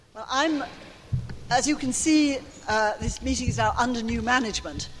As you can see, this meeting is now under new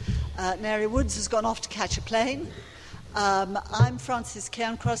management. Mary Woods has gone off to catch a plane. I'm Frances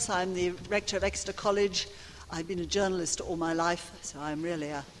Cairncross. I'm the rector of Exeter College. I've been a journalist all my life, so I'm really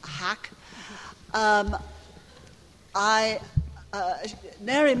a hack.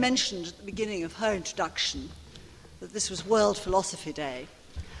 Mary mentioned at the beginning of her introduction that this was World Philosophy Day.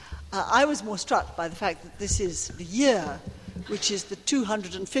 I was more struck by the fact that this is the year which is the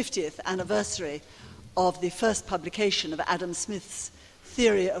 250th anniversary of the first publication of Adam Smith's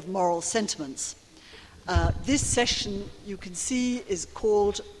Theory of Moral Sentiments. This session, you can see, is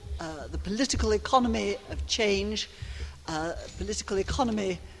called The Political Economy of Change. Political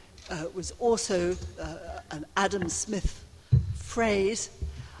economy was also an Adam Smith phrase,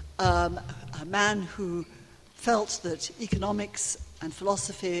 a man who felt that economics and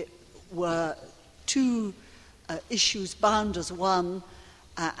philosophy were two issues bound as one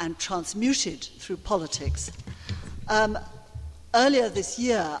and transmuted through politics. Earlier this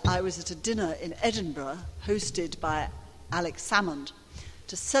year, I was at a dinner in Edinburgh hosted by Alex Salmond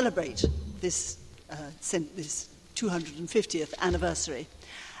to celebrate this 250th anniversary.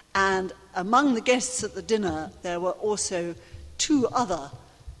 And among the guests at the dinner, there were also two other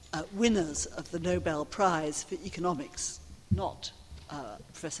winners of the Nobel Prize for Economics, not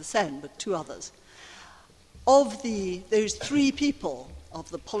Professor Sen, but two others. Of those three people, of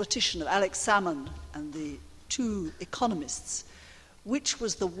the politician, of Alex Salmond, and the two economists, which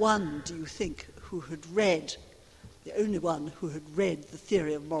was the one, do you think, who had read, the only one who had read the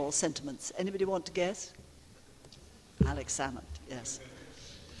Theory of Moral Sentiments? Anybody want to guess? Alex Salmond, yes.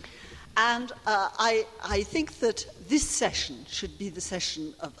 And I think that this session should be the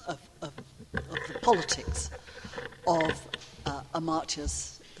session of the politics of Amartya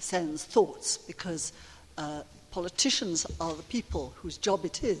Sen's thoughts, because politicians are the people whose job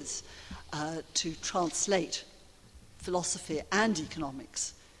it is to translate philosophy and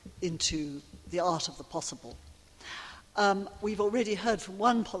economics into the art of the possible. We've already heard from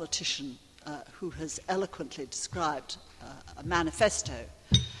one politician who has eloquently described a manifesto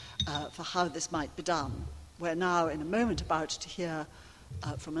for how this might be done. We're now in a moment about to hear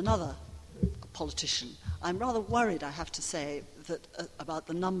from another politician. I'm rather worried, I have to say, that about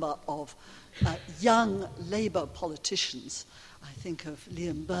the number of young Labour politicians, I think of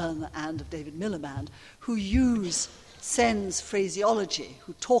Liam Byrne and of David Miliband, who use Sen's phraseology,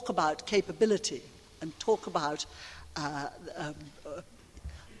 who talk about capability and talk about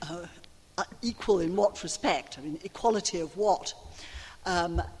equal in what respect, I mean, equality of what.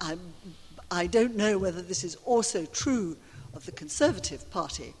 I don't know whether this is also true of the Conservative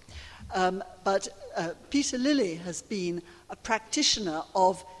Party, but Peter Lilly has been a practitioner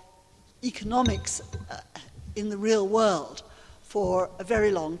of economics in the real world for a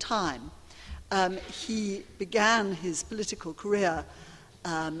very long time. He began his political career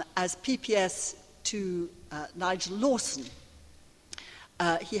as PPS to Nigel Lawson.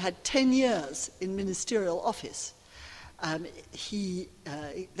 He had 10 years in ministerial office.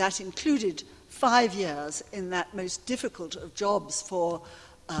 That included 5 years in that most difficult of jobs for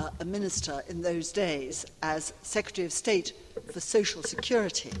a minister in those days as Secretary of State for Social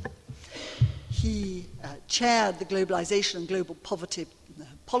Security. He chaired the Globalization and Global Poverty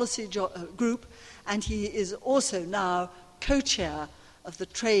Policy Group, and he is also now co-chair of the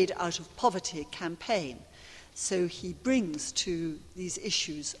Trade Out of Poverty campaign. So he brings to these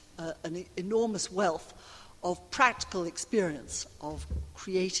issues an enormous wealth of practical experience of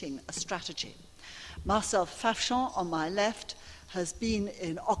creating a strategy. Marcel Fafchon, on my left, has been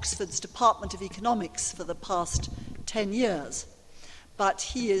in Oxford's Department of Economics for the past 10 years, but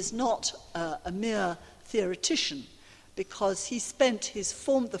he is not a mere theoretician, because he spent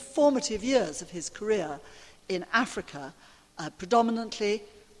the formative years of his career in Africa, predominantly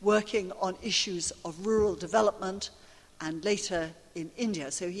working on issues of rural development, and later in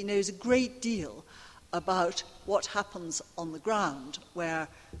India. So he knows a great deal about what happens on the ground, where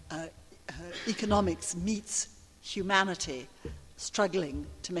economics meets humanity struggling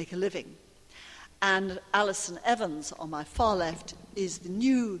to make a living. And Alison Evans, on my far left, is the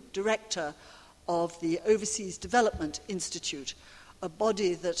new director of the Overseas Development Institute, a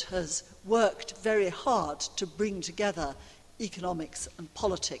body that has worked very hard to bring together economics and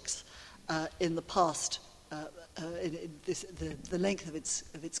politics in the past, the length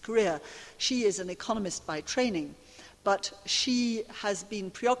of its career. She is an economist by training, but she has been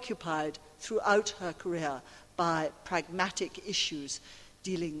preoccupied throughout her career by pragmatic issues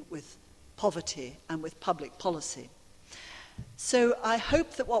dealing with poverty and with public policy. So I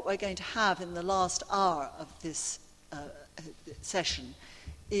hope that what we're going to have in the last hour of this session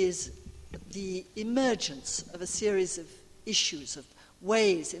is the emergence of a series of issues, of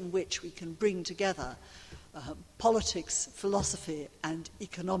ways in which we can bring together politics, philosophy and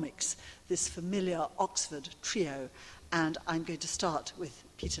economics, this familiar Oxford trio. And I'm going to start with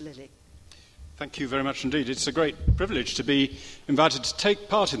Peter Lilly. Thank you very much indeed. It's a great privilege to be invited to take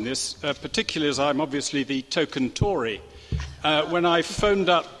part in this, particularly as I'm obviously the token Tory. When I phoned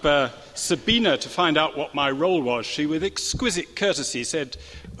up Sabina to find out what my role was, she, with exquisite courtesy, said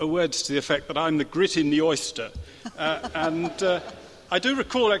words to the effect that I'm the grit in the oyster. I do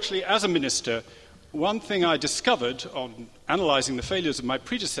recall, actually, as a minister, one thing I discovered on analysing the failures of my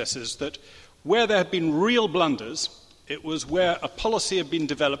predecessors, that where there had been real blunders, it was where a policy had been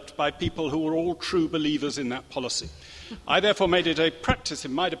developed by people who were all true believers in that policy. I therefore made it a practice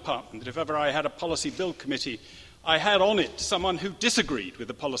in my department that if ever I had a policy build committee, I had on it someone who disagreed with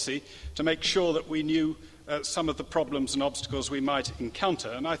the policy to make sure that we knew some of the problems and obstacles we might encounter.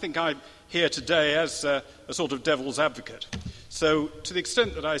 And I think I'm here today as a sort of devil's advocate. So to the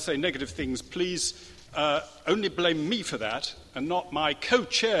extent that I say negative things, please only blame me for that and not my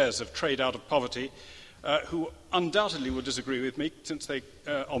co-chairs of Trade Out of Poverty, who undoubtedly will disagree with me since they,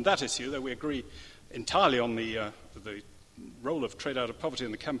 on that issue, though we agree entirely on the role of Trade Out of Poverty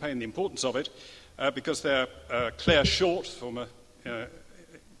in the campaign, the importance of it, because they're Claire Short, former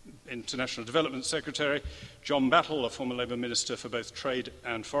International Development Secretary, John Battle, a former Labour Minister for both Trade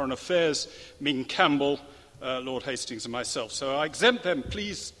and Foreign Affairs, Ming Campbell, Lord Hastings and myself. So I exempt them.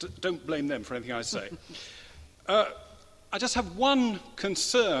 Please don't blame them for anything I say. I just have one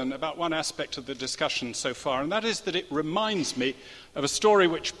concern about one aspect of the discussion so far, and that is that it reminds me of a story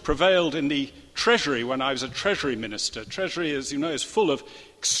which prevailed in the Treasury when I was a Treasury Minister. Treasury, as you know, is full of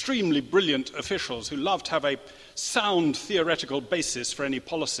extremely brilliant officials who love to have a sound theoretical basis for any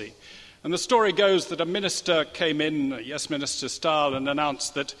policy. And the story goes that a minister came in, Yes Minister style, and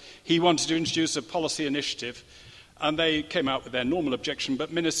announced that he wanted to introduce a policy initiative, and they came out with their normal objection,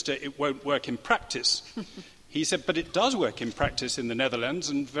 but Minister, it won't work in practice. He said, but it does work in practice in the Netherlands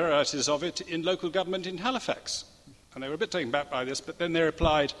and varieties of it in local government in Halifax. And they were a bit taken back by this, but then they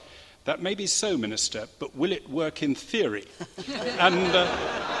replied, that may be so, Minister, but will it work in theory? And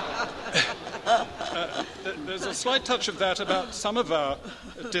there's a slight touch of that about some of our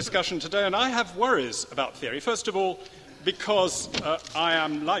discussion today, and I have worries about theory. First of all, because I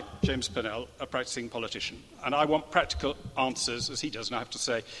am, like James Purnell, a practicing politician, and I want practical answers, as he does, and I have to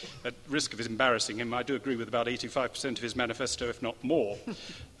say, at risk of embarrassing him, I do agree with about 85% of his manifesto, if not more.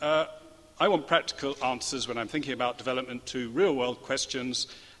 I want practical answers when I'm thinking about development to real-world questions.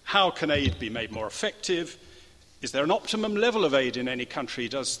 How can aid be made more effective? Is there an optimum level of aid in any country?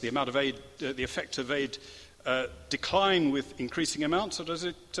 Does the amount of aid, the effect of aid, decline with increasing amounts, or does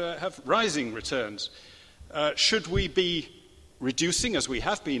it have rising returns? Should we be reducing, as we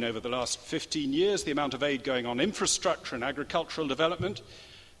have been over the last 15 years, the amount of aid going on infrastructure and agricultural development,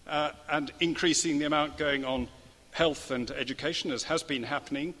 and increasing the amount going on health and education, as has been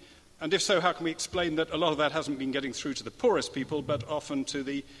happening? And if so, how can we explain that a lot of that hasn't been getting through to the poorest people, but often to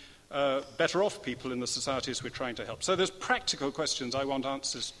the better off people in the societies we're trying to help? So there's practical questions I want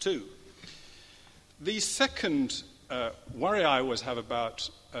answers to. The second worry I always have about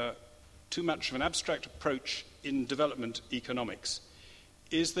too much of an abstract approach in development economics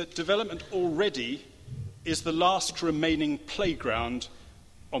is that development already is the last remaining playground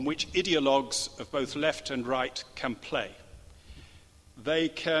on which ideologues of both left and right can play. They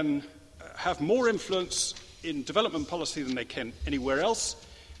can have more influence in development policy than they can anywhere else,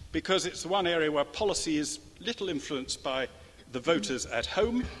 because it's the one area where policy is little influenced by the voters at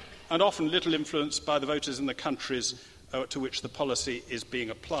home and often little influenced by the voters in the countries to which the policy is being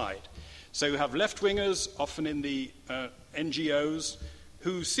applied. So you have left-wingers, often in the NGOs,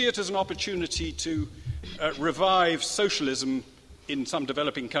 who see it as an opportunity to revive socialism in some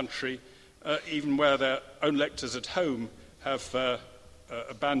developing country, even where their own electors at home have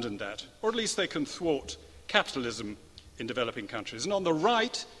abandoned that. Or at least they can thwart capitalism in developing countries. And on the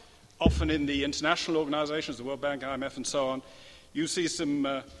right, often in the international organizations, the World Bank, IMF, and so on, you see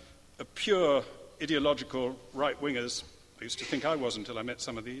some pure ideological right-wingers. I used to think I was until I met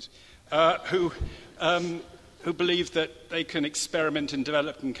some of these, who believe that they can experiment in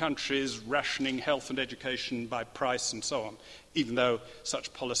developing countries, rationing health and education by price and so on, even though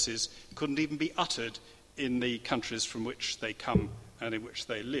such policies couldn't even be uttered in the countries from which they come and in which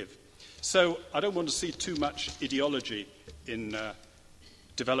they live. So I don't want to see too much ideology in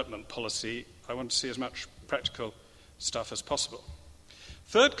development policy. I want to see as much practical stuff as possible.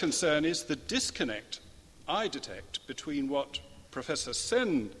 Third concern is the disconnect I detect between what Professor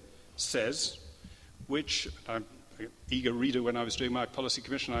Sen says, which I'm eager reader when I was doing my policy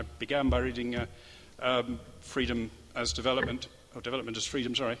commission. I began by reading Freedom as Development, or Development as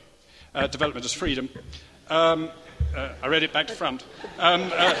Freedom, sorry. Development as Freedom. I read it back to front,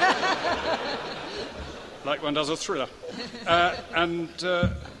 like one does a thriller.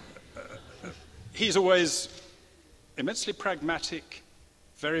 He's always immensely pragmatic,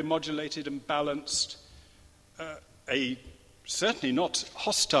 very modulated and balanced, certainly not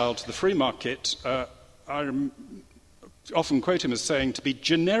hostile to the free market. I often quote him as saying, to be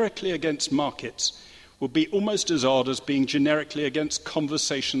generically against markets would be almost as odd as being generically against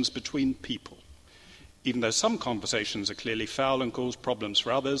conversations between people, even though some conversations are clearly foul and cause problems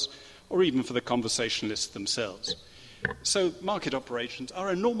for others, or even for the conversationalists themselves. So market operations are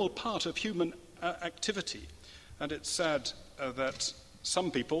a normal part of human activity, and it's sad that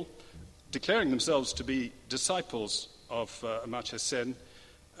some people, declaring themselves to be disciples of Amartya Sen,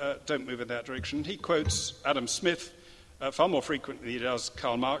 don't move in that direction. He quotes Adam Smith far more frequently than he does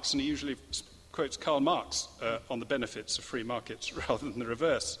Karl Marx, and he usually quotes Karl Marx on the benefits of free markets rather than the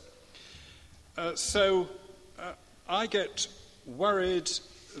reverse. So I get worried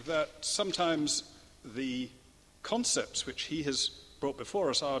that sometimes the concepts which he has brought before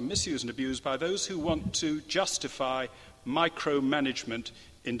us are misused and abused by those who want to justify micromanagement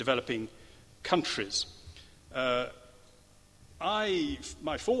in developing countries. My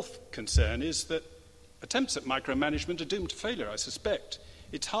fourth concern is that attempts at micromanagement are doomed to failure, I suspect.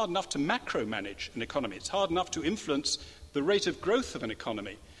 It's hard enough to macromanage an economy. It's hard enough to influence the rate of growth of an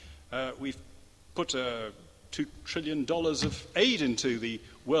economy. We've put $2 trillion of aid into the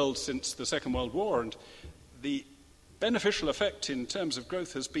world since the Second World War, and the beneficial effect in terms of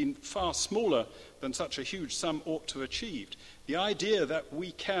growth has been far smaller than such a huge sum ought to have achieved. The idea that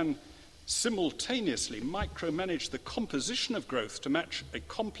we can simultaneously micromanage the composition of growth to match a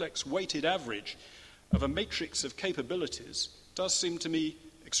complex weighted average of a matrix of capabilities does seem to me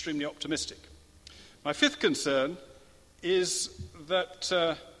extremely optimistic. My fifth concern is that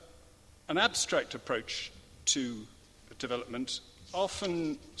an abstract approach to development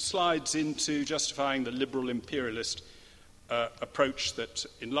often slides into justifying the liberal imperialist approach that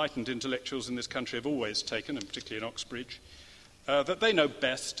enlightened intellectuals in this country have always taken, and particularly in Oxbridge, that they know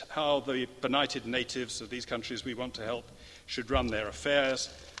best how the benighted natives of these countries we want to help should run their affairs,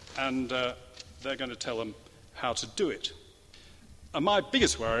 and they're going to tell them how to do it. And my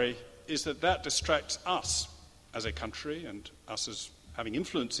biggest worry is that that distracts us as a country, and us as having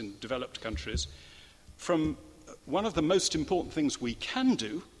influence in developed countries, from one of the most important things we can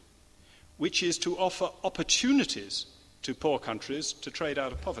do, which is to offer opportunities to poor countries to trade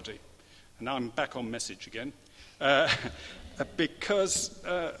out of poverty. And now I'm back on message again, because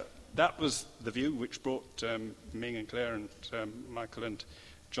that was the view which brought Ming and Claire and Michael and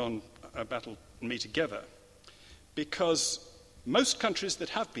John Battle and me together. Because most countries that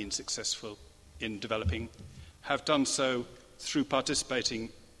have been successful in developing have done so through participating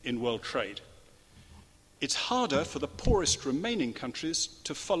in world trade. It's harder for the poorest remaining countries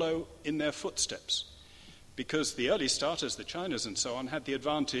to follow in their footsteps, because the early starters, the Chinas and so on, had the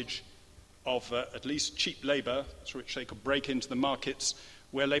advantage of at least cheap labour through which they could break into the markets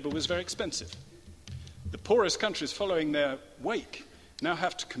where labour was very expensive. The poorest countries following their wake now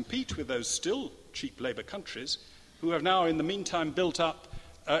have to compete with those still cheap labour countries who have now in the meantime built up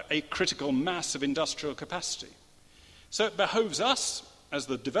a critical mass of industrial capacity. So it behoves us as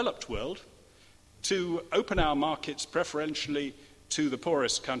the developed world to open our markets preferentially to the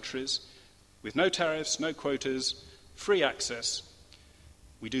poorest countries with no tariffs, no quotas, free access.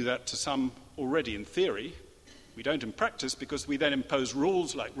 We do that to some already in theory. We don't in practice, because we then impose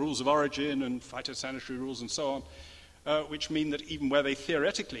rules like rules of origin and phytosanitary rules and so on, which mean that even where they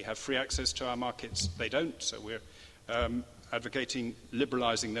theoretically have free access to our markets, they don't. So we're advocating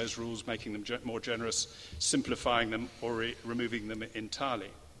liberalising those rules, making them more generous, simplifying them, or removing them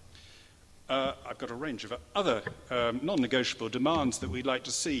entirely. I've got a range of other non-negotiable demands that we'd like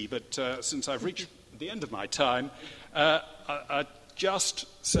to see, but since I've reached the end of my time, I'd just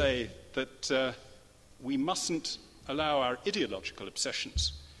say that we mustn't allow our ideological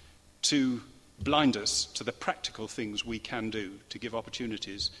obsessions to blind us to the practical things we can do to give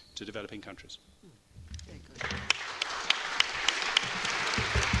opportunities to developing countries. Very good.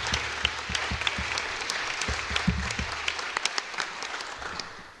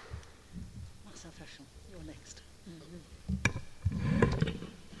 You're next.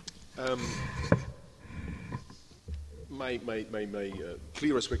 My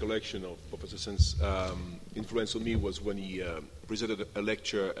clearest recollection of Professor Sen's influence on me was when he presented a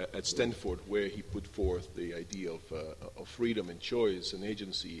lecture at Stanford, where he put forth the idea of freedom and choice and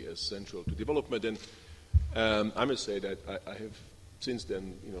agency as central to development. And I must say that I have since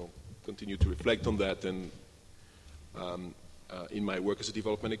then, continued to reflect on that and in my work as a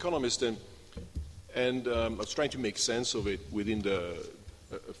development economist, and I was trying to make sense of it within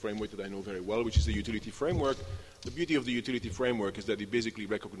a framework that I know very well, which is the utility framework. The beauty of the utility framework is that it basically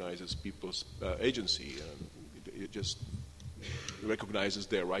recognizes people's agency. It just recognizes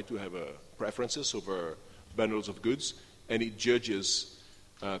their right to have preferences over bundles of goods, and it judges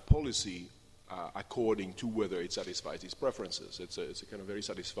policy according to whether it satisfies these preferences. It's a kind of very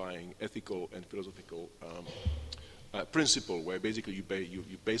satisfying ethical and philosophical principle where basically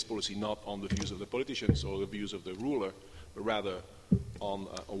you base policy not on the views of the politicians or the views of the ruler, but rather on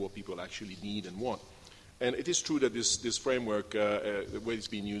what people actually need and want. And it is true that this framework, the way it's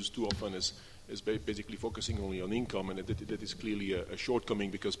been used too often is basically focusing only on income, and that is clearly a shortcoming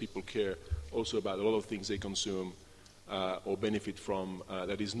because people care also about a lot of things they consume or benefit from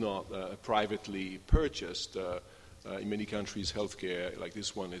that is not privately purchased. In many countries, healthcare like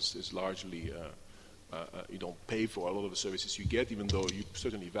this one is largely, you don't pay for a lot of the services you get, even though you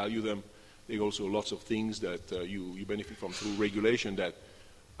certainly value them. There are also lots of things that you benefit from through regulation that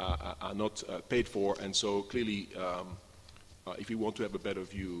are not paid for, and so clearly if we want to have a better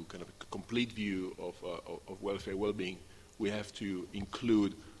view, kind of a complete view of welfare, well-being, we have to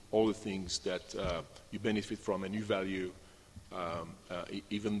include all the things that you benefit from and you value,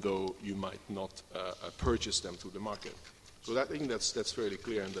 even though you might not purchase them through the market. So I think that's fairly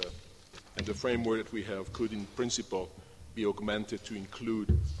clear, and the framework that we have could, in principle, be augmented to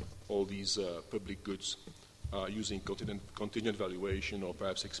include all these public goods using contingent valuation or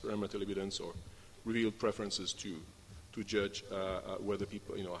perhaps experimental evidence or revealed preferences to judge whether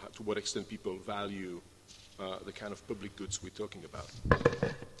people, to what extent people value the kind of public goods we're talking about.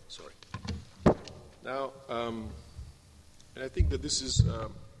 Sorry. Now, and I think that this is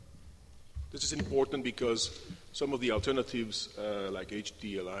important because some of the alternatives like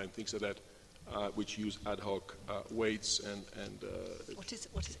HDLI and things like that, which use ad hoc weights and what is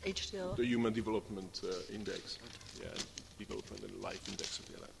HDLI? The Human Development Index, Development and Life Index,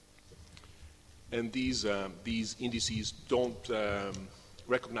 something like that. And these indices don't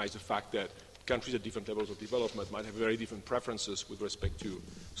recognize the fact that countries at different levels of development might have very different preferences with respect to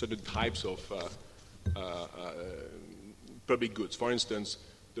certain types of public goods. For instance,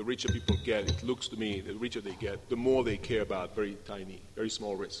 the richer people get, it looks to me, the richer they get, the more they care about very tiny, very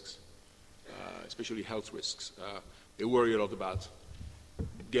small risks, especially health risks. They worry a lot about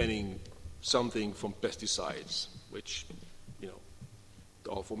getting something from pesticides, which,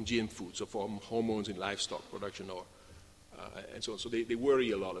 or from GM foods, or from hormones in livestock production, or and so on. So they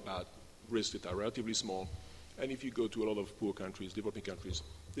worry a lot about risks that are relatively small. And if you go to a lot of poor countries, developing countries,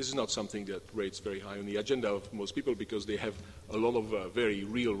 this is not something that rates very high on the agenda of most people because they have a lot of very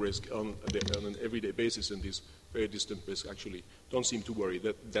real risk on an everyday basis, and these very distant risks actually don't seem to worry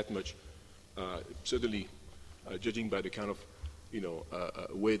that much. Certainly, judging by the kind of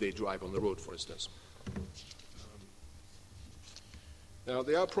way they drive on the road, for instance. Now,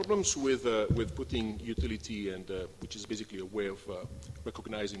 there are problems with putting utility, and which is basically a way of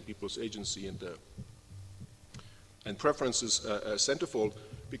recognizing people's agency and preferences centerfold,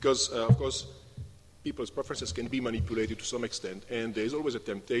 because, of course, people's preferences can be manipulated to some extent, and there is always a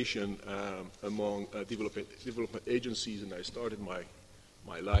temptation among development agencies, and I started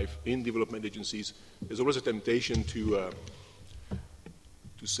my life in development agencies. There's always a temptation to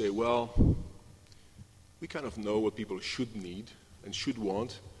say, well, we kind of know what people should need and should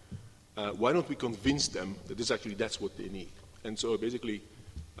want. Why don't we convince them that that's what they need? And so basically,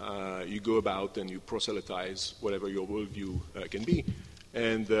 you go about and you proselytize whatever your worldview can be.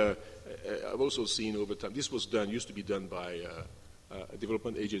 And I've also seen over time, this used to be done by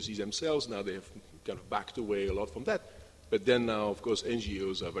development agencies themselves. Now they have kind of backed away a lot from that. But then now, of course,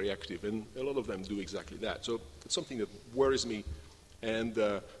 NGOs are very active, and a lot of them do exactly that. So it's something that worries me, and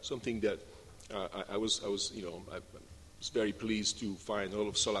something that I was very pleased to find a lot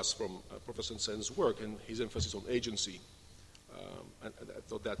of solace from Professor Sen's work and his emphasis on agency. And I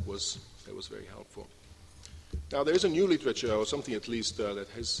thought that was very helpful. Now, there is a new literature, or something at least, that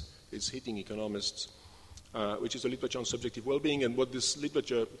is hitting economists, which is a literature on subjective well-being. And what this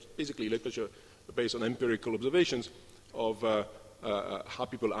literature, basically literature based on empirical observations of how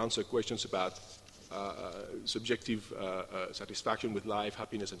people answer questions about subjective satisfaction with life,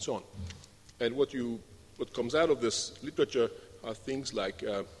 happiness, and so on. And what comes out of this literature are things like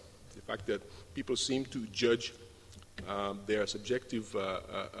the fact that people seem to judge their subjective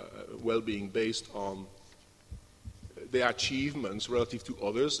well-being based on their achievements relative to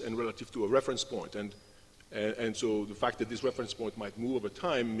others and relative to a reference point. And so the fact that this reference point might move over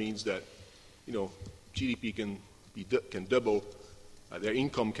time means that, GDP can double, their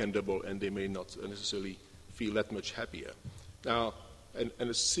income can double, and they may not necessarily feel that much happier. Now,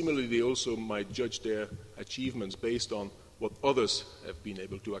 and similarly, they also might judge their achievements based on what others have been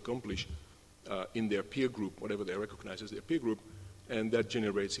able to accomplish in their peer group, whatever they recognize as their peer group, and that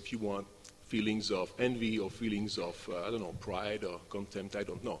generates, if you want, feelings of envy or feelings of, pride or contempt, I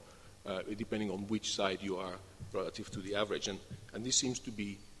don't know, depending on which side you are relative to the average. And this seems to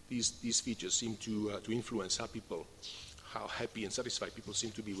be, these features seem to influence how happy and satisfied people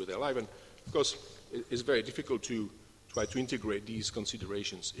seem to be with their life. And of course, it's very difficult to try to integrate these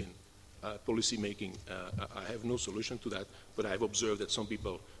considerations in policy making. I have no solution to that, but I've observed that some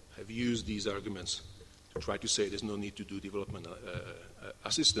people have used these arguments to try to say there's no need to do development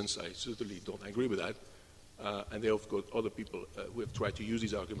assistance. I certainly don't agree with that. And there have got other people who have tried to use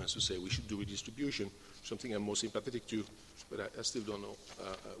these arguments to say we should do redistribution, something I'm more sympathetic to, but I still don't know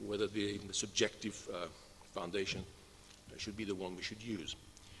whether the subjective foundation should be the one we should use.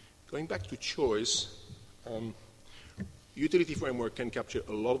 Going back to choice, utility framework can capture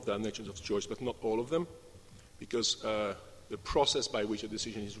a lot of dimensions of choice, but not all of them, because the process by which a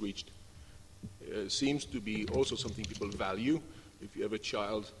decision is reached seems to be also something people value. If you have a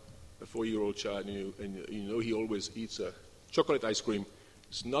child, a 4-year-old child, and you know he always eats chocolate ice cream,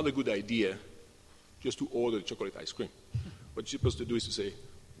 it's not a good idea just to order chocolate ice cream. What you're supposed to do is to say,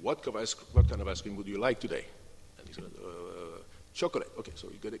 what kind of ice cream would you like today? And he's going chocolate. Okay, so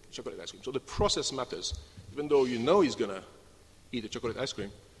you get a chocolate ice cream. So the process matters. Even though you know he's going to eat a chocolate ice cream,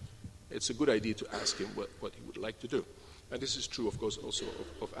 it's a good idea to ask him what he would like to do. And this is true, of course, also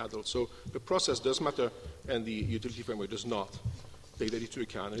of adults. So the process does matter, and the utility framework does not take that into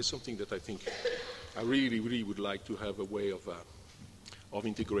account. And it's something that I think I really, really would like to have a way of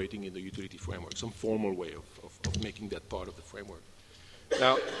integrating in the utility framework, some formal way of making that part of the framework.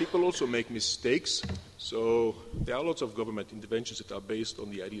 Now, people also make mistakes. So there are lots of government interventions that are based on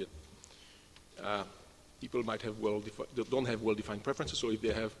the idea that people might have don't have well-defined preferences, so if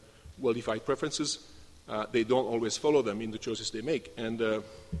they have well-defined preferences, they don't always follow them in the choices they make. And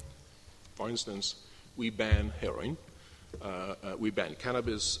for instance, we ban heroin, we ban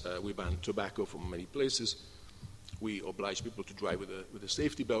cannabis, we ban tobacco from many places, we oblige people to drive with a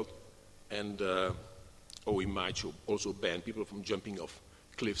safety belt, and or we might also ban people from jumping off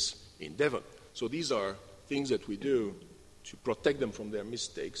cliffs in Devon. So these are things that we do to protect them from their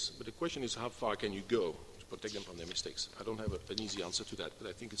mistakes, but the question is how far can you go to protect them from their mistakes? I don't have an easy answer to that, but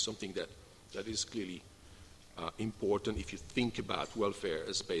I think it's something that is clearly important if you think about welfare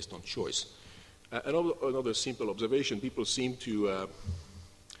as based on choice. Another simple observation, people seem to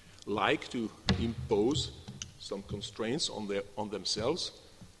like to impose some constraints on themselves.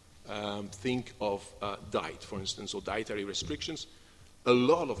 Think of diet, for instance, or dietary restrictions. A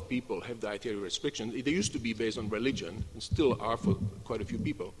lot of people have dietary restrictions. They used to be based on religion, and still are for quite a few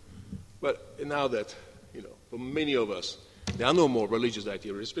people. But now that, for many of us, there are no more religious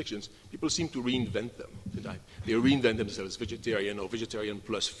dietary restrictions, people seem to reinvent them. They reinvent themselves vegetarian or vegetarian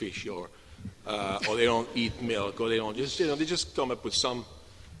plus fish, or they don't eat milk, or they don't they just come up with some,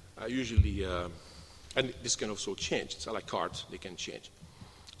 usually, and this can also change. It's a la carte, they can change.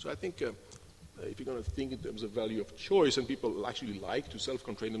 So I think if you're going to think in terms of value of choice, and people actually like to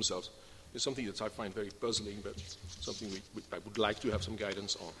self-constrain themselves, it's something that I find very puzzling, but something I would like to have some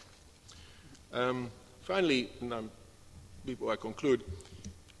guidance on. Finally, and before I conclude,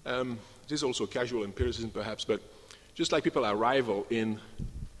 this is also casual empiricism perhaps, but just like people are rival in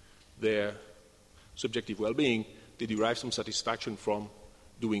their subjective well-being, they derive some satisfaction from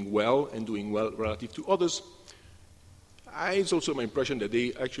doing well and doing well relative to others. It's also my impression that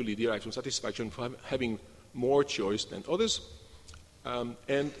they actually derive some satisfaction from having more choice than others,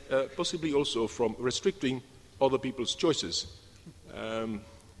 and possibly also from restricting other people's choices.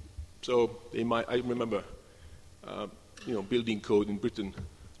 So they might, I remember, building code in Britain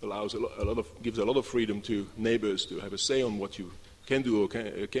allows gives a lot of freedom to neighbors to have a say on what you can do or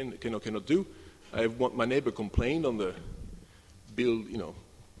cannot do. My neighbor complained on the build,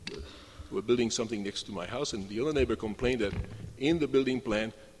 we're building something next to my house, and the other neighbor complained that in the building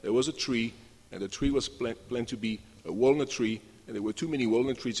plan there was a tree, and the tree was planned to be a walnut tree, and there were too many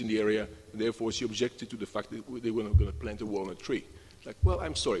walnut trees in the area, and therefore she objected to the fact that they were not going to plant a walnut tree. Like, well,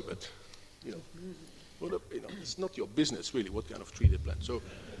 I'm sorry, but it's not your business really what kind of tree they plant. So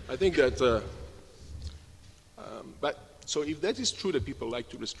I think that, so if that is true that people like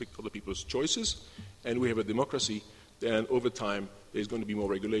to restrict other people's choices, and we have a democracy, then over time there's going to be more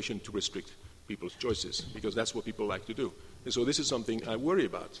regulation to restrict people's choices, because that's what people like to do. And so this is something I worry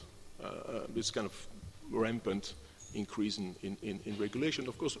about, this kind of rampant increase in regulation,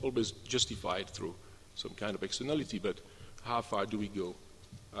 of course always justified through some kind of externality, but how far do we go?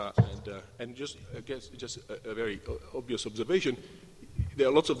 And just, I guess, just a very obvious observation, there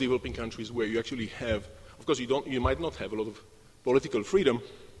are lots of developing countries where you actually have, of course you might not have a lot of political freedom,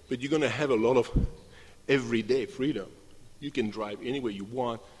 but you're going to have a lot of everyday freedom. You can drive anywhere you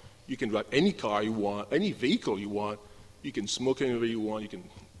want, you can drive any car you want, any vehicle you want, you can smoke anywhere you want, you can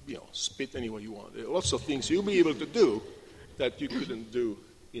spit anywhere you want. There are lots of things you'll be able to do that you couldn't do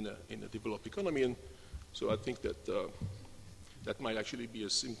in a developed economy, and so I think that that might actually be a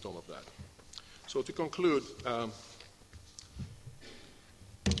symptom of that. So to conclude,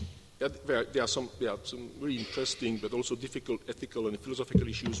 there are some really interesting but also difficult ethical and philosophical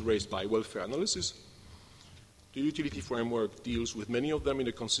issues raised by welfare analysis. The utility framework deals with many of them in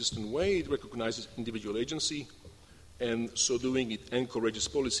a consistent way. It recognizes individual agency, and so doing it encourages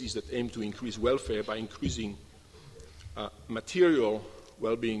policies that aim to increase welfare by increasing material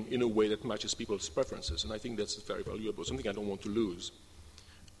well-being in a way that matches people's preferences, and I think that's very valuable, something I don't want to lose.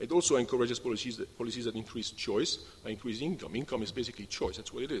 It also encourages policies that increase choice by increasing income. Income is basically choice.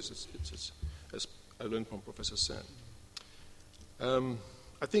 That's what it is. It's as I learned from Professor Sen.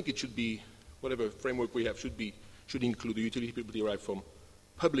 I think it should be, whatever framework we have should include the utility people derived from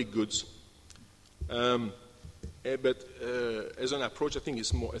public goods. But as an approach, I think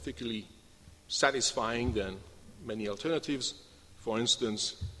it's more ethically satisfying than many alternatives. For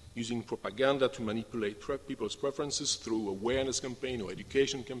instance, using propaganda to manipulate people's preferences through awareness campaign or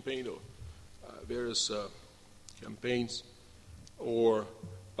education campaign or various campaigns, or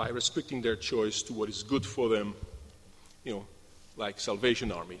by restricting their choice to what is good for them, like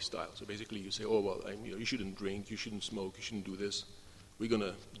Salvation Army style. So basically you say, oh, well, you shouldn't drink, you shouldn't smoke, you shouldn't do this. We're going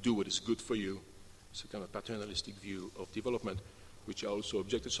to do what is good for you. It's a kind of paternalistic view of development, which I also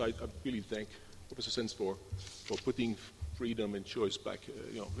object to. So I really thank Professor Sens for putting freedom and choice back,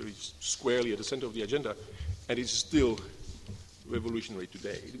 very squarely at the center of the agenda, and it's still revolutionary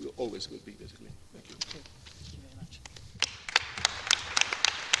today. It always will be, basically. Thank you. Thank you very much.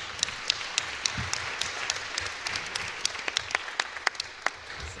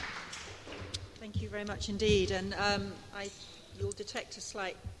 Thank you very much indeed, and you'll detect a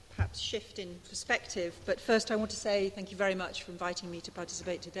slight, perhaps, shift in perspective. But first, I want to say thank you very much for inviting me to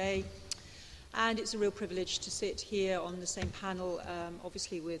participate today. And it's a real privilege to sit here on the same panel,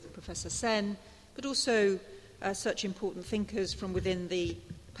 obviously with Professor Sen, but also such important thinkers from within the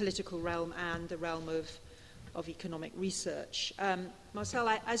political realm and the realm of economic research. Marcel,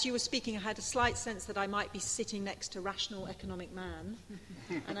 as you were speaking, I had a slight sense that I might be sitting next to Rational Economic Man,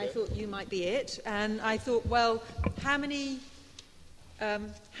 and I thought you might be it. And I thought, well,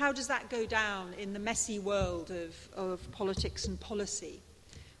 how does that go down in the messy world of politics and policy?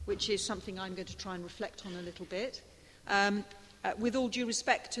 Which is something I'm going to try and reflect on a little bit. With all due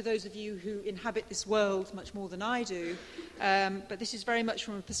respect to those of you who inhabit this world much more than I do, but this is very much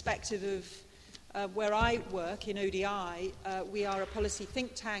from a perspective of where I work in ODI. We are a policy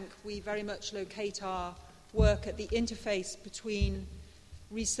think tank. We very much locate our work at the interface between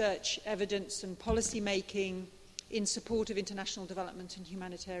research, evidence and policy making in support of international development and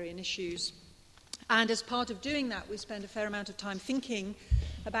humanitarian issues. And as part of doing that, we spend a fair amount of time thinking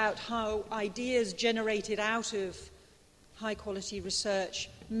about how ideas generated out of high-quality research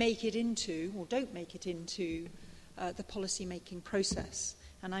make it into, or don't make it into, the policy-making process.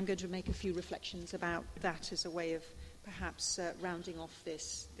 And I'm going to make a few reflections about that as a way of perhaps rounding off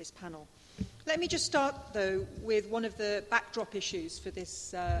this panel. Let me just start, though, with one of the backdrop issues for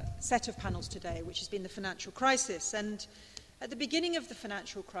this set of panels today, which has been the financial crisis. And at the beginning of the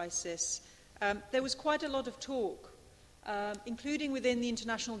financial crisis, there was quite a lot of talk, including within the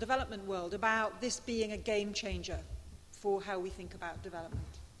international development world, about this being a game changer for how we think about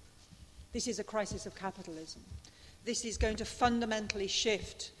development. This is a crisis of capitalism. This is going to fundamentally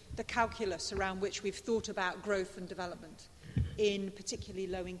shift the calculus around which we've thought about growth and development in particularly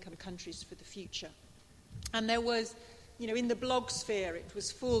low-income countries for the future. And there was, in the blog sphere, it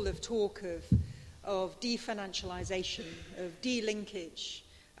was full of talk of definancialization, of delinkage,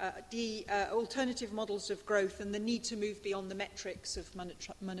 alternative models of growth, and the need to move beyond the metrics of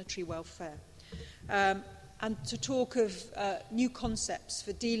monetary welfare. And to talk of new concepts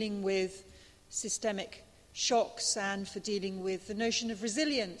for dealing with systemic shocks and for dealing with the notion of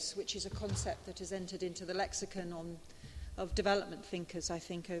resilience, which is a concept that has entered into the lexicon of development thinkers, I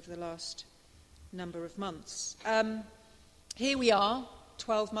think, over the last number of months. Here we are,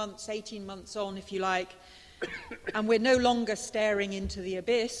 12 months, 18 months on, if you like, and we're no longer staring into the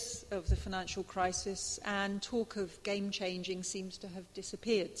abyss of the financial crisis, and talk of game-changing seems to have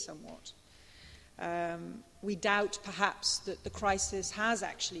disappeared somewhat. We doubt, perhaps, that the crisis has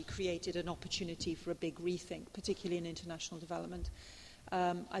actually created an opportunity for a big rethink, particularly in international development.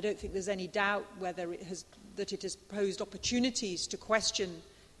 I don't think there's any doubt that it has posed opportunities to question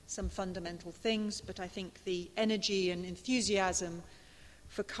some fundamental things, but I think the energy and enthusiasm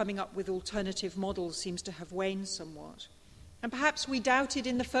for coming up with alternative models seems to have waned somewhat. And perhaps we doubted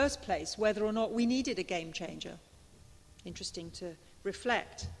in the first place whether or not we needed a game changer. Interesting to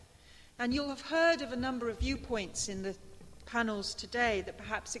reflect. And you'll have heard of a number of viewpoints in the panels today that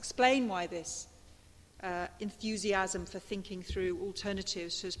perhaps explain why this enthusiasm for thinking through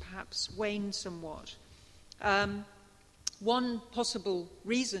alternatives has perhaps waned somewhat. One possible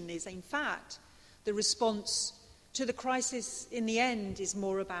reason is, in fact, the response to the crisis in the end is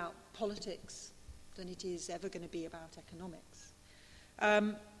more about politics than it is ever going to be about economics.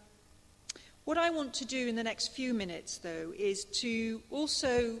 What I want to do in the next few minutes, though, is to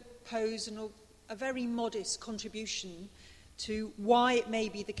also pose a very modest contribution to why it may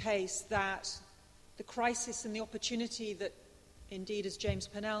be the case that the crisis and the opportunity that, indeed, as James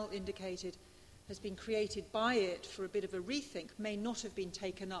Purnell indicated, has been created by it for a bit of a rethink may not have been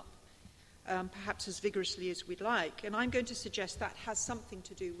taken up perhaps as vigorously as we'd like. And I'm going to suggest that has something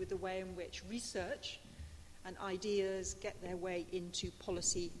to do with the way in which research and ideas get their way into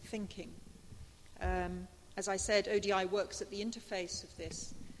policy thinking. As I said, ODI works at the interface of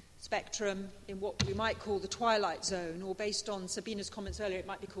this spectrum in what we might call the twilight zone, or based on Sabina's comments earlier, it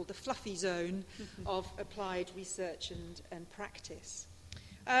might be called the fluffy zone of applied research and practice.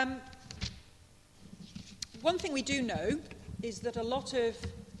 One thing we do know is that a lot of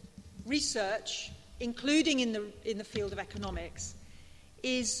research, including in the field of economics,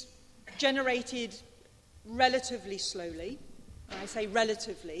 is generated relatively slowly. I say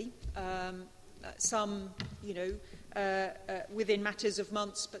relatively. Some, within matters of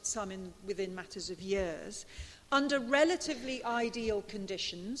months, but some within matters of years, under relatively ideal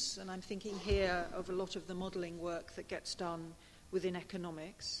conditions, and I'm thinking here of a lot of the modelling work that gets done within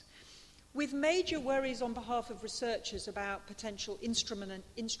economics, with major worries on behalf of researchers about potential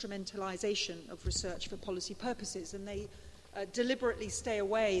instrumentalisation of research for policy purposes, and they deliberately stay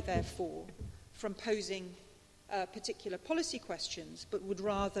away, therefore, from posing particular policy questions, but would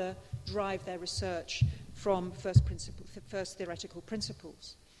rather drive their research from first theoretical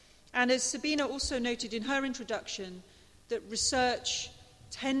principles. And as Sabina also noted in her introduction, that research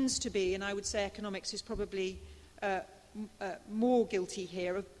tends to be, and I would say economics is probably more guilty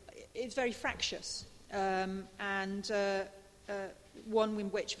here, it's very fractious, and one in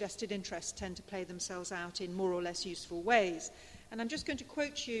which vested interests tend to play themselves out in more or less useful ways. And I'm just going to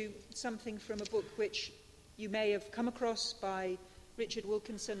quote you something from a book which you may have come across by Richard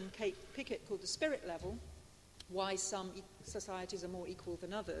Wilkinson and Kate Pickett called The Spirit Level, Why Some Societies Are More Equal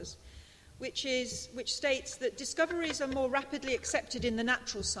Than Others, which states that discoveries are more rapidly accepted in the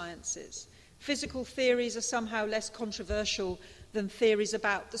natural sciences. Physical theories are somehow less controversial than theories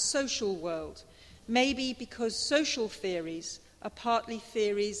about the social world, maybe because social theories are partly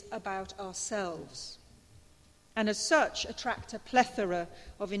theories about ourselves, and as such attract a plethora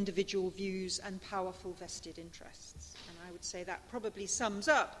of individual views and powerful vested interests. And I would say that probably sums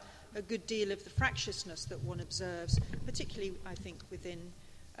up a good deal of the fractiousness that one observes, particularly, I think, within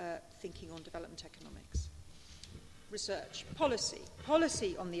thinking on development economics. Research. Policy.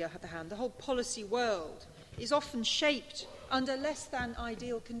 Policy, on the other hand, the whole policy world, is often shaped under less than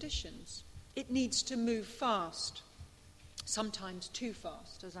ideal conditions. It needs to move fast, sometimes too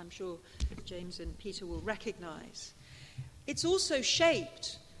fast, as I'm sure James and Peter will recognise. It's also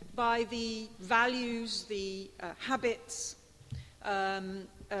shaped by the values, the habits,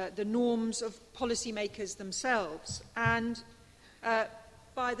 the norms of policymakers themselves, and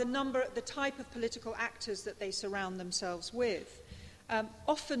by the type of political actors that they surround themselves with,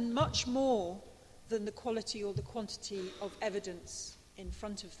 often much more than the quality or the quantity of evidence in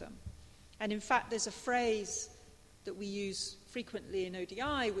front of them. And in fact, there's a phrase that we use frequently in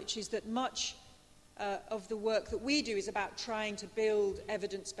ODI, which is that much of the work that we do is about trying to build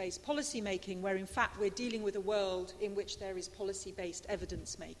evidence-based policy making, where in fact we're dealing with a world in which there is policy-based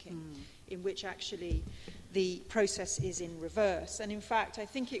evidence making, in which actually the process is in reverse. And in fact, I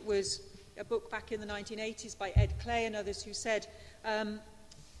think it was a book back in the 1980s by Ed Clay and others who said,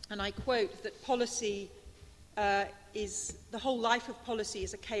 and I quote, that policy is, the whole life of policy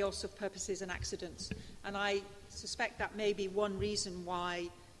is a chaos of purposes and accidents. And I suspect that may be one reason why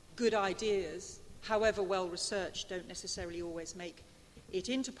good ideas, however well researched, don't necessarily always make it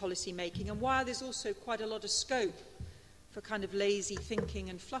into policy making, and why there's also quite a lot of scope for kind of lazy thinking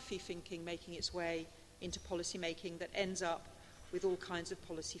and fluffy thinking making its way into policy making that ends up with all kinds of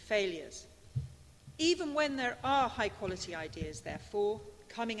policy failures. Even when there are high-quality ideas, therefore,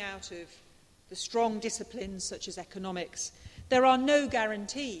 coming out of the strong disciplines such as economics, there are no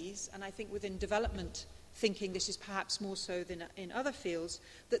guarantees, and I think within development thinking this is perhaps more so than in other fields,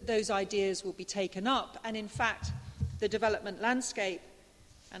 that those ideas will be taken up. And in fact, the development landscape,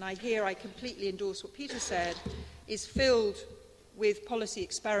 and I completely endorse what Peter said, is filled with policy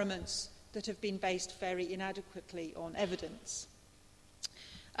experiments that have been based very inadequately on evidence.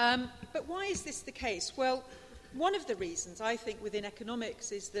 But why is this the case? Well, one of the reasons, I think, within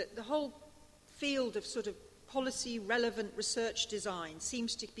economics is that the whole field of sort of policy-relevant research design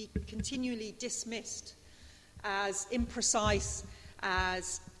seems to be continually dismissed as imprecise,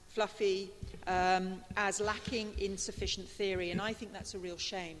 as fluffy, as lacking in sufficient theory. And I think that's a real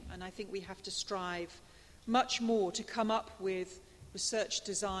shame. And I think we have to strive much more to come up with research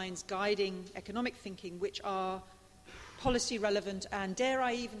designs guiding economic thinking which are policy relevant and, dare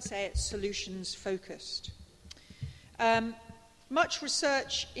I even say it, solutions focused. Much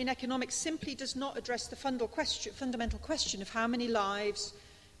research in economics simply does not address the fundamental question of how many lives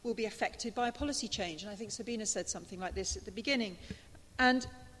will be affected by a policy change. And I think Sabina said something like this at the beginning. And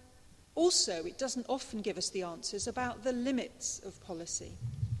also, it doesn't often give us the answers about the limits of policy,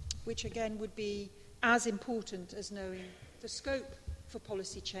 which again would be as important as knowing the scope for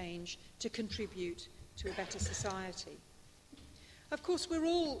policy change to contribute to a better society. Of course, we're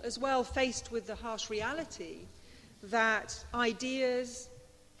all as well faced with the harsh reality that ideas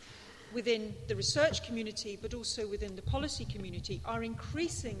within the research community, but also within the policy community, are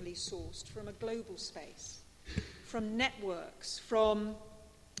increasingly sourced from a global space, from networks, from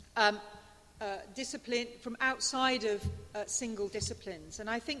discipline, from outside of single disciplines. And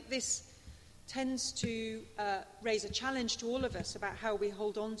I think this tends to raise a challenge to all of us about how we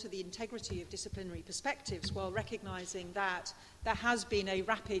hold on to the integrity of disciplinary perspectives while recognizing that there has been a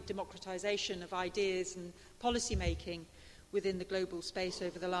rapid democratization of ideas and policy making within the global space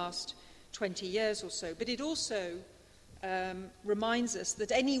over the last 20 years or so. But it also reminds us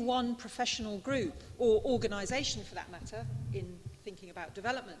that any one professional group, or organization for that matter, in thinking about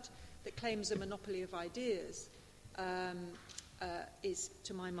development, that claims a monopoly of ideas is,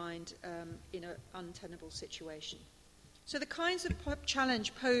 to my mind, in an untenable situation. So the kinds of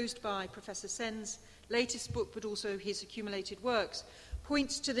challenge posed by Professor Sen's latest book, but also his accumulated works,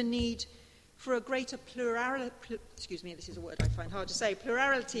 points to the need for a greater plurality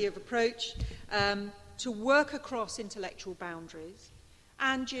of approach to work across intellectual boundaries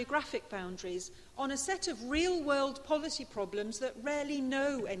and geographic boundaries on a set of real-world policy problems that rarely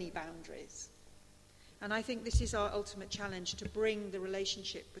know any boundaries. And I think this is our ultimate challenge, to bring the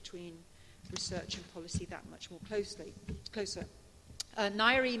relationship between research and policy that much more closer.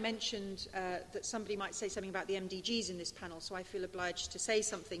 Nairi mentioned that somebody might say something about the MDGs in this panel, so I feel obliged to say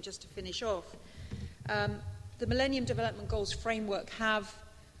something just to finish off. The Millennium Development Goals framework have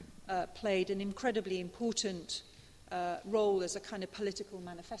played an incredibly important role as a kind of political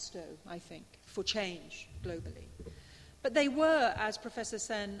manifesto, I think, for change globally. But they were, as Professor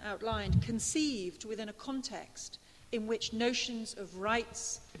Sen outlined, conceived within a context in which notions of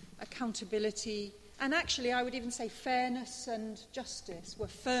rights, accountability, and actually I would even say fairness and justice were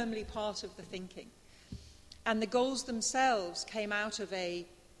firmly part of the thinking. And the goals themselves came out of a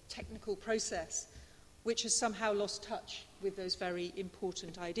technical process which has somehow lost touch with those very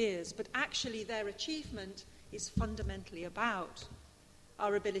important ideas. But actually their achievement is fundamentally about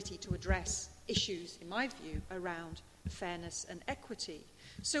our ability to address issues, in my view, around fairness and equity.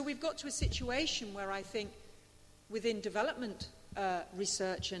 So we've got to a situation where I think within development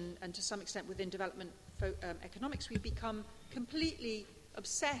research and to some extent within development economics, we've become completely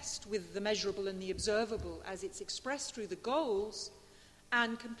obsessed with the measurable and the observable as it's expressed through the goals,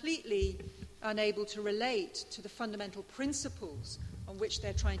 and completely unable to relate to the fundamental principles on which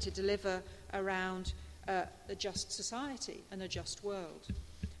they're trying to deliver around a just society and a just world.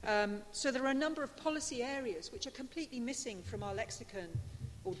 So there are a number of policy areas which are completely missing from our lexicon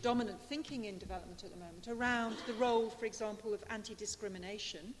or dominant thinking in development at the moment around the role, for example, of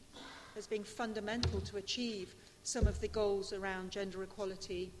anti-discrimination as being fundamental to achieve some of the goals around gender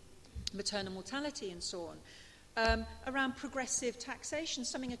equality, maternal mortality and so on. Around progressive taxation,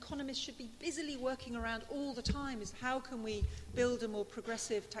 something economists should be busily working around all the time is how can we build a more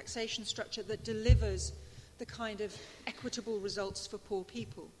progressive taxation structure that delivers the kind of equitable results for poor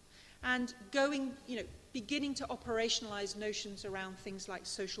people. And beginning to operationalize notions around things like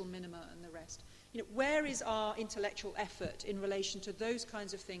social minima and the rest. Where is our intellectual effort in relation to those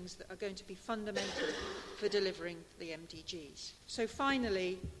kinds of things that are going to be fundamental for delivering the MDGs? So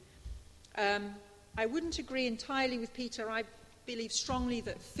finally, I wouldn't agree entirely with Peter. I believe strongly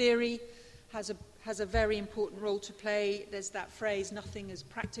that theory has has a very important role to play. There's that phrase, nothing as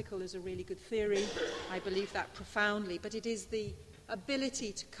practical as a really good theory. I believe that profoundly. But it is the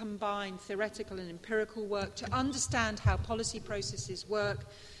ability to combine theoretical and empirical work, to understand how policy processes work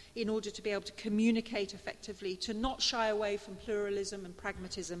in order to be able to communicate effectively, to not shy away from pluralism and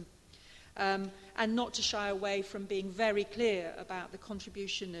pragmatism, and not to shy away from being very clear about the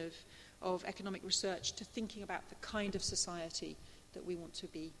contribution of economic research to thinking about the kind of society that we want to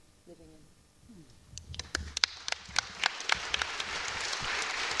be living in.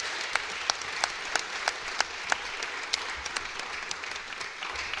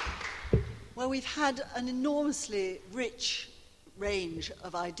 Well, we've had an enormously rich range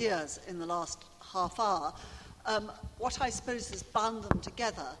of ideas in the last half hour. What I suppose has bound them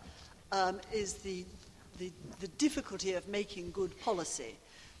together is the difficulty of making good policy,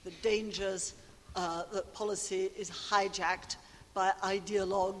 the dangers that policy is hijacked by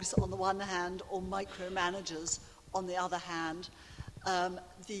ideologues on the one hand or micromanagers on the other hand,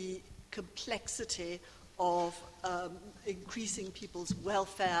 the complexity of increasing people's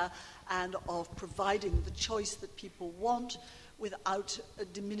welfare and of providing the choice that people want without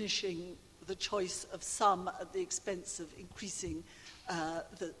diminishing the choice of some at the expense of increasing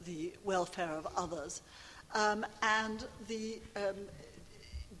the welfare of others. And the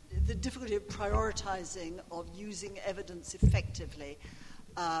difficulty of prioritizing, of using evidence effectively,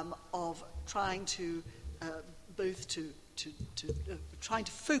 of trying to trying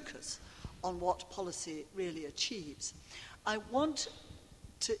to focus on what policy really achieves. I want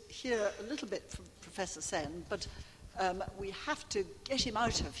to hear a little bit from Professor Sen, but we have to get him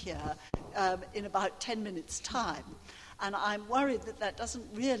out of here in about 10 minutes' time. And I'm worried that that doesn't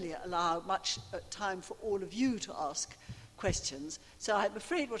really allow much time for all of you to ask questions. So I'm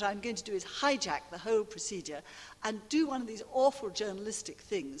afraid what I'm going to do is hijack the whole procedure and do one of these awful journalistic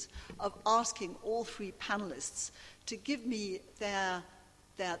things of asking all three panelists to give me their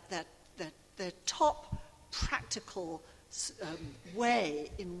top practical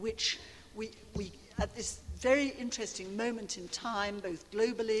way in which we at this very interesting moment in time, both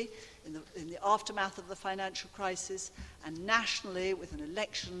globally, in the aftermath of the financial crisis, and nationally with an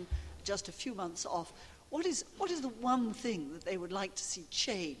election just a few months off, what is the one thing that they would like to see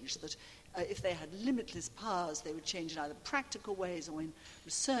change, that if they had limitless powers, they would change in either practical ways or in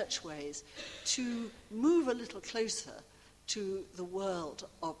research ways, to move a little closer to the world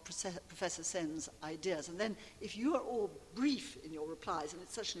of Professor Sen's ideas. And then if you are all brief in your replies, and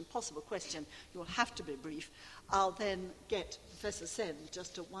it's such an impossible question, you'll have to be brief, I'll then get Professor Sen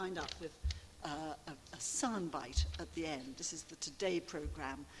just to wind up with a soundbite at the end. This is the Today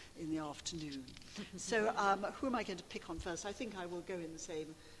programme in the afternoon. So who am I going to pick on first? I think I will go in the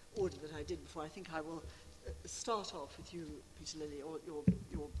same order that I did before. I think I will start off with you, Peter Lilly, or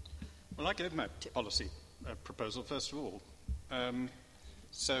your Well, I gave my policy proposal first of all.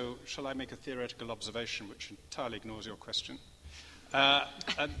 So shall I make a theoretical observation which entirely ignores your question?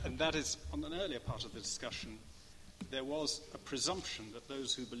 And that is, on an earlier part of the discussion, there was a presumption that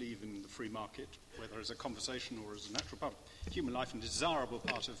those who believe in the free market, whether as a conversation or as a natural part of human life and desirable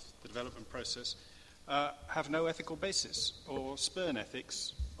part of the development process, have no ethical basis or spurn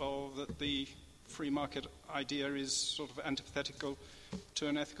ethics, or that the free market idea is sort of antithetical to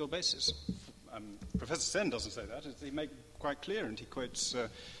an ethical basis. Professor Sen doesn't say that. He made quite clear, and he quotes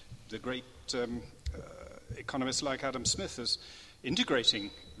the great economists like Adam Smith as integrating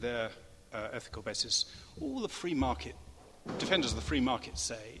their ethical basis. All the free market, defenders of the free market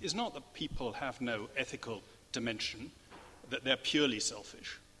say, is not that people have no ethical dimension, that they're purely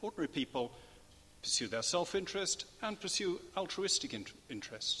selfish. Ordinary people pursue their self-interest and pursue altruistic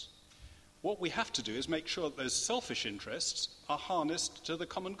interests. What we have to do is make sure that those selfish interests are harnessed to the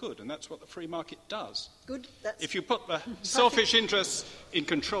common good, and that's what the free market does. Good. If you put the selfish interests in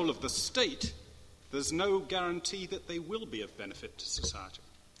control of the state, there's no guarantee that they will be of benefit to society.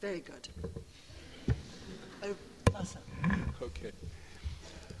 Very good. Oh, Marcel. Okay.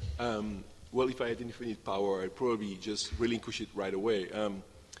 Well, if I had infinite power, I'd probably just relinquish it right away.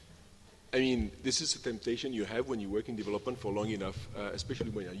 I mean, this is a temptation you have when you work in development for long enough, especially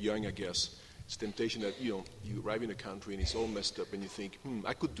when you're young, I guess. It's a temptation that, you arrive in a country and it's all messed up and you think,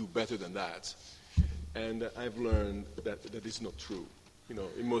 I could do better than that. And I've learned that that is not true,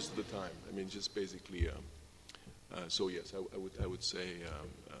 in most of the time. I mean, just basically, so yes, I would say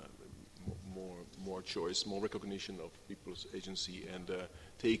more choice, more recognition of people's agency, and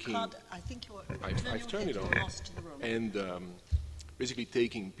taking... I think I've turned it on. And basically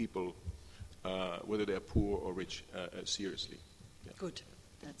taking people, whether they're poor or rich, seriously. Yeah. Good.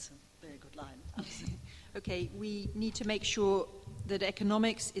 That's a very good line. Okay, we need to make sure that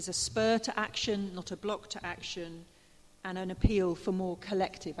economics is a spur to action, not a block to action, and an appeal for more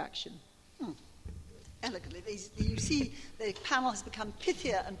collective action. Elegantly. You see, the panel has become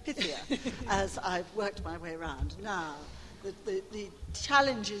pithier and pithier as I've worked my way around. Now, the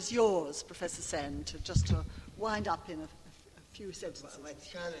challenge is yours, Professor Sen, to wind up in a few sentences. My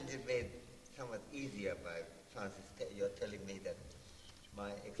challenge is made somewhat easier by Francis. You're telling me that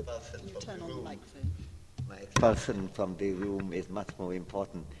my expulsion from the room is much more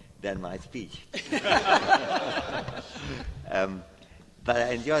important than my speech. But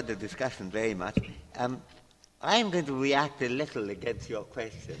I enjoyed the discussion very much. I'm going to react a little against your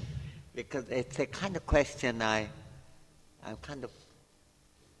question because it's a kind of question I'm kind of,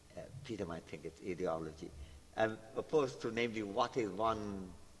 Peter might think it's ideology. I'm opposed to, namely, what is one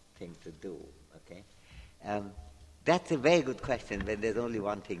thing to do, okay? That's a very good question when there's only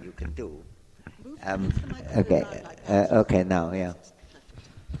one thing you can do. Okay, now, yeah.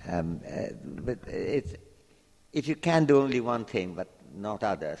 But if you can do only one thing but not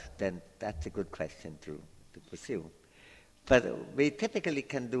others, then that's a good question to pursue. But we typically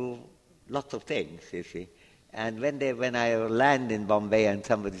can do lots of things, you see. And when I land in Bombay and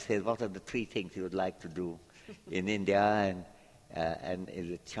somebody says, what are the 3 things you would like to do in India? And is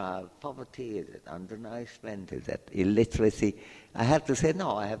it child poverty? Is it undernourishment? Is it illiteracy? I have to say,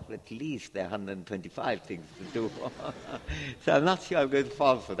 no, I have at least 125 things to do. So I'm not sure I'm going to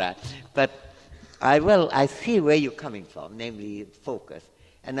fall for that. But I see where you're coming from, namely focus.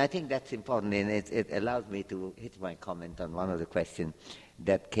 And I think that's important, and it allows me to hit my comment on one of the questions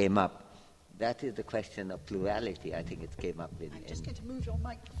that came up. That is the question of plurality. I think it came up in... I'm just going to move your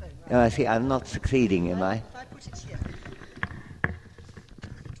microphone. Right? See, I'm not succeeding, am I? If I put it here...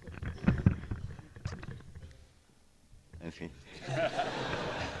 I see.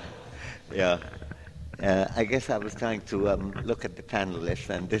 Yeah. I guess I was trying to look at the panelists,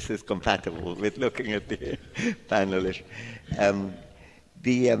 and this is compatible with looking at the panelists.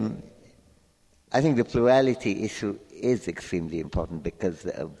 I think the plurality issue is extremely important because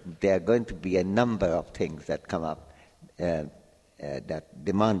there are going to be a number of things that come up that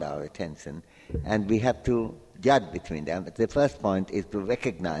demand our attention, and we have to judge between them. The first point is to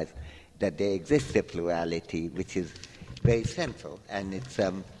recognize that there exists a plurality which is very central, and it's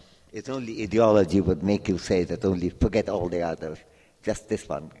only ideology would make you say that only forget all the others, just this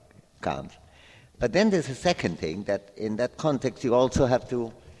one counts. But then there's a second thing, that in that context you also have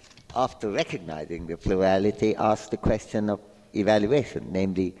to, after recognizing the plurality, ask the question of evaluation,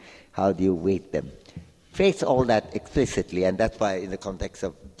 namely, how do you weight them? Face all that explicitly, and that's why in the context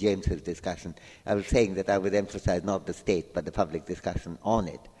of James's discussion, I was saying that I would emphasize not the state, but the public discussion on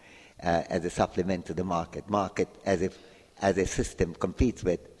it as a supplement to the market. Market as a system competes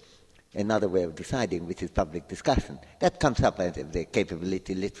with another way of deciding, which is public discussion. That comes up in the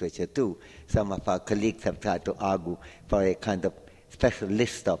capability literature too. Some of our colleagues have tried to argue for a kind of special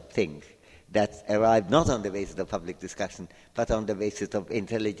list of things that arrive not on the basis of public discussion, but on the basis of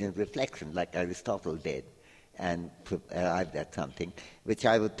intelligent reflection, like Aristotle did, and arrived at something, which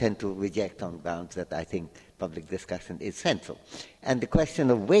I would tend to reject on grounds that I think public discussion is central. And the question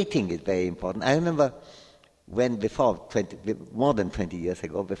of weighting is very important. I remember when more than 20 years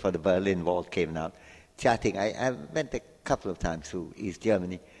ago, before the Berlin Wall came out, chatting, I went a couple of times to East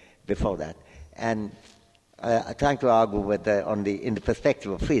Germany before that, and trying to argue whether in the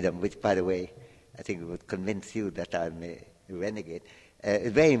perspective of freedom, which, by the way, I think would convince you that I'm a renegade,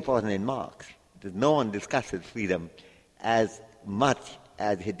 is very important in Marx. No one discusses freedom as much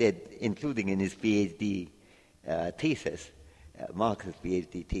as he did, including in his PhD thesis, Marx's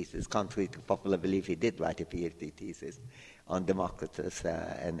PhD thesis. Contrary to popular belief, he did write a PhD thesis on Democritus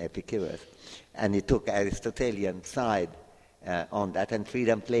and Epicurus. And he took Aristotelian side on that, and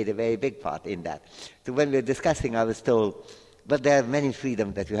freedom played a very big part in that. So when we were discussing, I was told, but there are many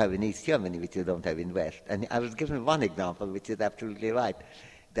freedoms that you have in East Germany which you don't have in West. And I was given one example, which is absolutely right.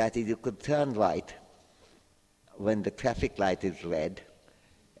 That is, you could turn right when the traffic light is red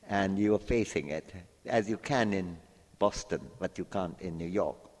and you are facing it, as you can in Boston, but you can't in New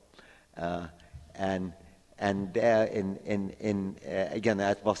York. And there, again,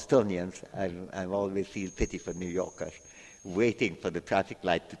 as Bostonians, I always feel pity for New Yorkers, waiting for the traffic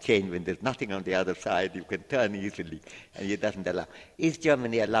light to change when there's nothing on the other side. You can turn easily, and it doesn't allow. East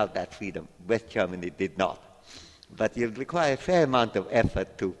Germany allowed that freedom. West Germany did not. But you'll require a fair amount of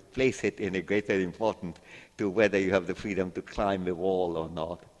effort to place it in a greater importance to whether you have the freedom to climb a wall or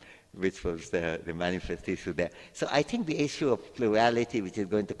not, which was the manifest issue there. So I think the issue of plurality, which is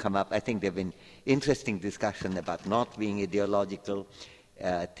going to come up, I think there have been interesting discussion about not being ideological,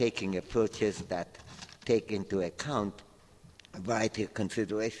 taking approaches that take into account a variety of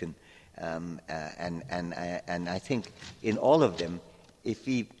consideration. And I think in all of them,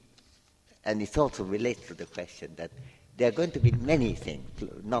 and it also relates to the question that there are going to be many things,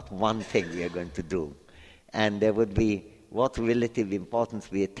 not one thing we are going to do. And there would be what relative importance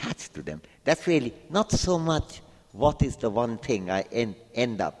we attach to them. That's really not so much what is the one thing I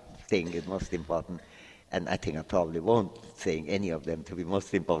end up saying is most important, and I think I probably won't say any of them to be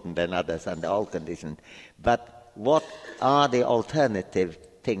most important than others under all conditions, but what are the alternative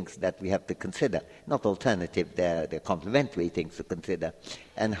things that we have to consider? Not alternative, they're complementary things to consider,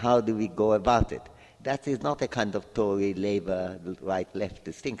 and how do we go about it? That is not a kind of Tory, Labour, right-left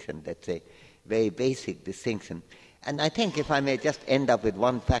distinction. That's a very basic distinction. And I think if I may just end up with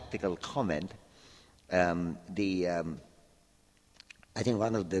one practical comment, I think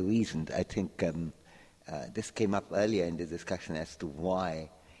one of the reasons, this came up earlier in the discussion as to why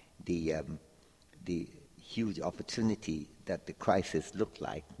the huge opportunity that the crisis looked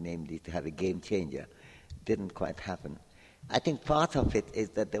like, namely to have a game changer, didn't quite happen. I think part of it is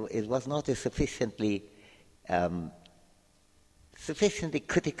that it was not a sufficiently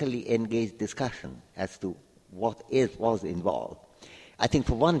critically engaged discussion as to what was involved. I think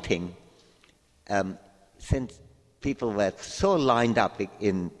for one thing, since people were so lined up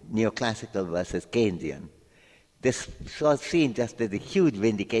in neoclassical versus Keynesian, this was seen just as a huge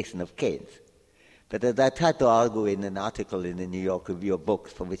vindication of Keynes. But as I tried to argue in an article in the New York Review of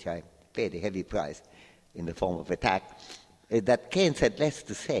Books, for which I paid a heavy price in the form of attack, is that Keynes had less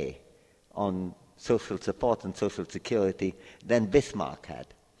to say on social support and social security than Bismarck had.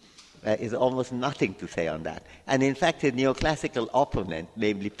 Is almost nothing to say on that. And in fact, his neoclassical opponent,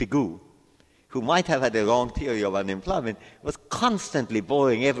 namely Pigou, who might have had a wrong theory of unemployment, was constantly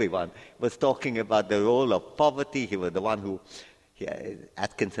boring everyone, was talking about the role of poverty. He was the one who,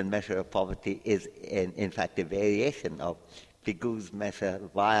 Atkinson measure of poverty is in fact a variation of Pigou's measure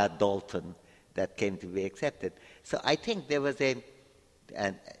via Dalton that came to be accepted. So I think there was the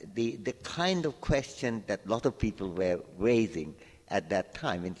kind of question that a lot of people were raising at that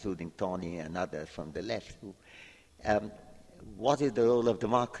time, including Tony and others from the left, who, what is the role of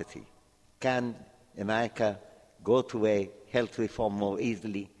democracy? Can America go to a health reform more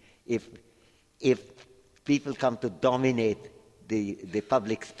easily if people come to dominate the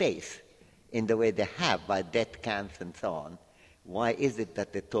public space in the way they have by death camps and so on? Why is it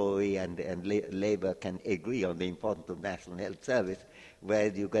that the Tory and Labour can agree on the importance of National Health Service,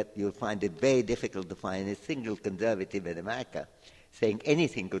 whereas you find it very difficult to find a single conservative in America saying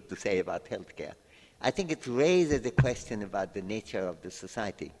anything good to say about healthcare? I think it raises a question about the nature of the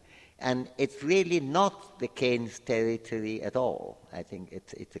society. And it's really not the Keynes territory at all. I think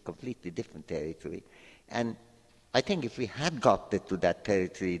it's a completely different territory. And I think if we had got to that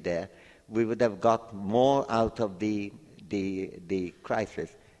territory there, we would have got more out of the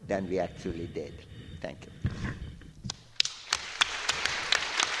crisis than we actually did. Thank you.